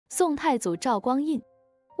宋太祖赵光胤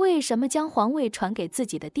为什么将皇位传给自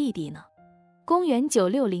己的弟弟呢？公元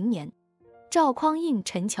960年，赵匡胤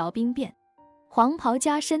陈桥兵变，黄袍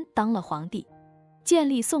加身当了皇帝，建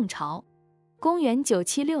立宋朝。公元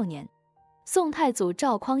976年，宋太祖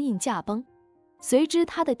赵匡胤驾崩，随之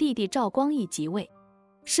他的弟弟赵光义即位，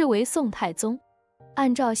是为宋太宗。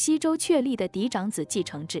按照西周确立的嫡长子继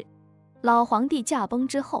承制，老皇帝驾崩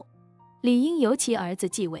之后，理应由其儿子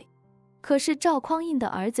继位。可是赵匡胤的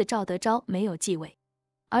儿子赵德昭没有继位，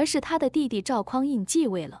而是他的弟弟赵匡胤继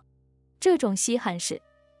位了。这种稀罕事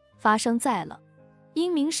发生在了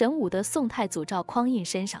英明神武的宋太祖赵匡胤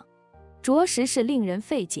身上，着实是令人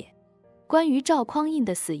费解。关于赵匡胤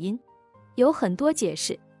的死因，有很多解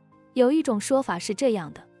释。有一种说法是这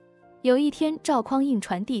样的：有一天，赵匡胤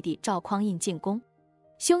传弟弟赵匡胤进宫，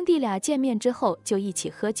兄弟俩见面之后就一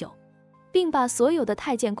起喝酒，并把所有的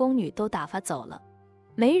太监宫女都打发走了，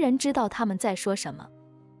没人知道他们在说什么。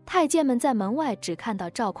太监们在门外只看到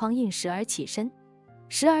赵匡胤时而起身，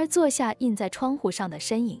时而坐下印在窗户上的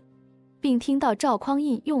身影，并听到赵匡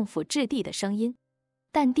胤用斧掷地的声音。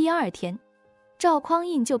但第二天，赵匡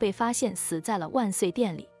胤就被发现死在了万岁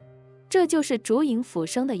殿里，这就是烛影斧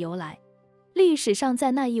声的由来。历史上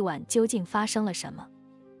在那一晚究竟发生了什么，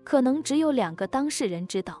可能只有2个当事人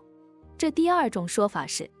知道。这第二种说法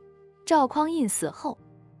是，赵匡胤死后，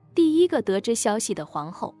第一个得知消息的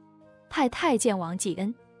皇后派太监王继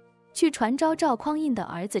恩去传召赵匡胤的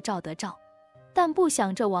儿子赵德昭，但不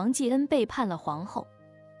想这王继恩背叛了皇后，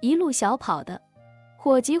一路小跑的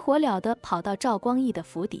火急火燎地跑到赵光义的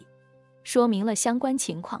府邸，说明了相关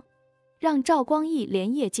情况，让赵光义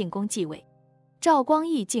连夜进宫继位。赵光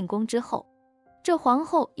义进宫之后，这皇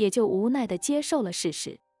后也就无奈地接受了事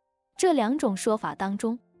实。这2种说法当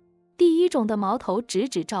中，第一种的矛头直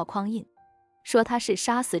指赵匡胤，说他是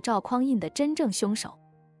杀死赵匡胤的真正凶手，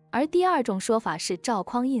而第二种说法是赵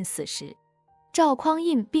匡胤死时，赵匡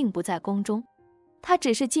胤并不在宫中，他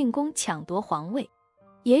只是进宫抢夺皇位。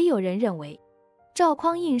也有人认为，赵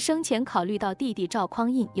匡胤生前考虑到弟弟赵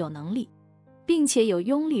匡胤有能力，并且有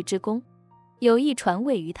拥立之功，有意传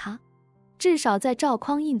位于他。至少在赵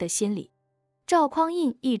匡胤的心里，赵匡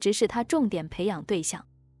胤一直是他重点培养对象，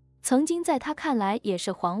曾经在他看来也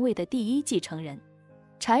是皇位的第一继承人。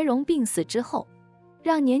柴荣病死之后，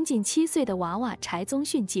让年仅7岁的娃娃柴宗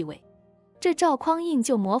训继位，这赵匡胤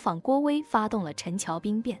就模仿郭威发动了陈桥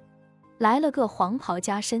兵变，来了个黄袍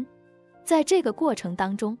加身。在这个过程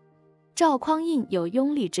当中，赵匡胤有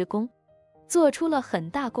拥立之功，做出了很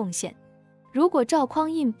大贡献。如果赵匡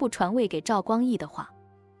胤不传位给赵光义的话，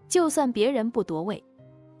就算别人不夺位，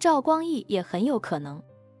赵光义也很有可能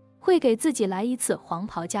会给自己来一次黄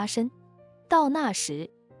袍加身。到那时，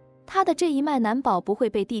他的这一脉难保不会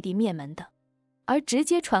被弟弟灭门的，而直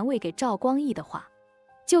接传位给赵光义的话，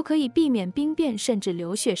就可以避免兵变甚至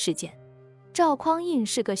流血事件。赵匡胤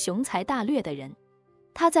是个雄才大略的人，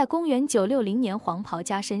他在公元960年黄袍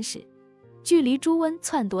加身时，距离朱温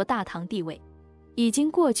篡夺大唐帝位已经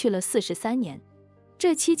过去了43年。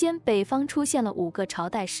这期间，北方出现了5个朝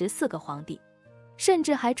代14个皇帝，甚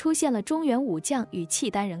至还出现了中原武将与契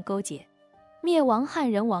丹人勾结，灭亡汉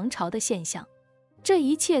人王朝的现象。这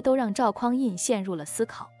一切都让赵匡胤陷入了思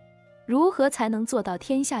考，如何才能做到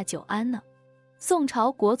天下久安呢？宋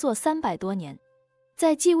朝国祚300多年，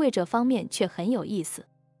在继位者方面却很有意思。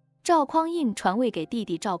赵匡胤传位给弟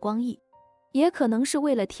弟赵光义，也可能是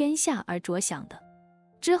为了天下而着想的。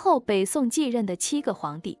之后北宋继任的7个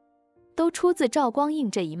皇帝都出自赵光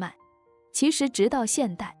胤这一脉。其实直到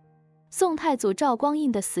现代，宋太祖赵光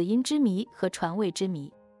胤的死因之谜和传位之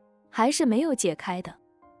谜还是没有解开的。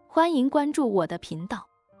欢迎关注我的频道，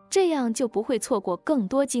这样就不会错过更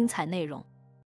多精彩内容。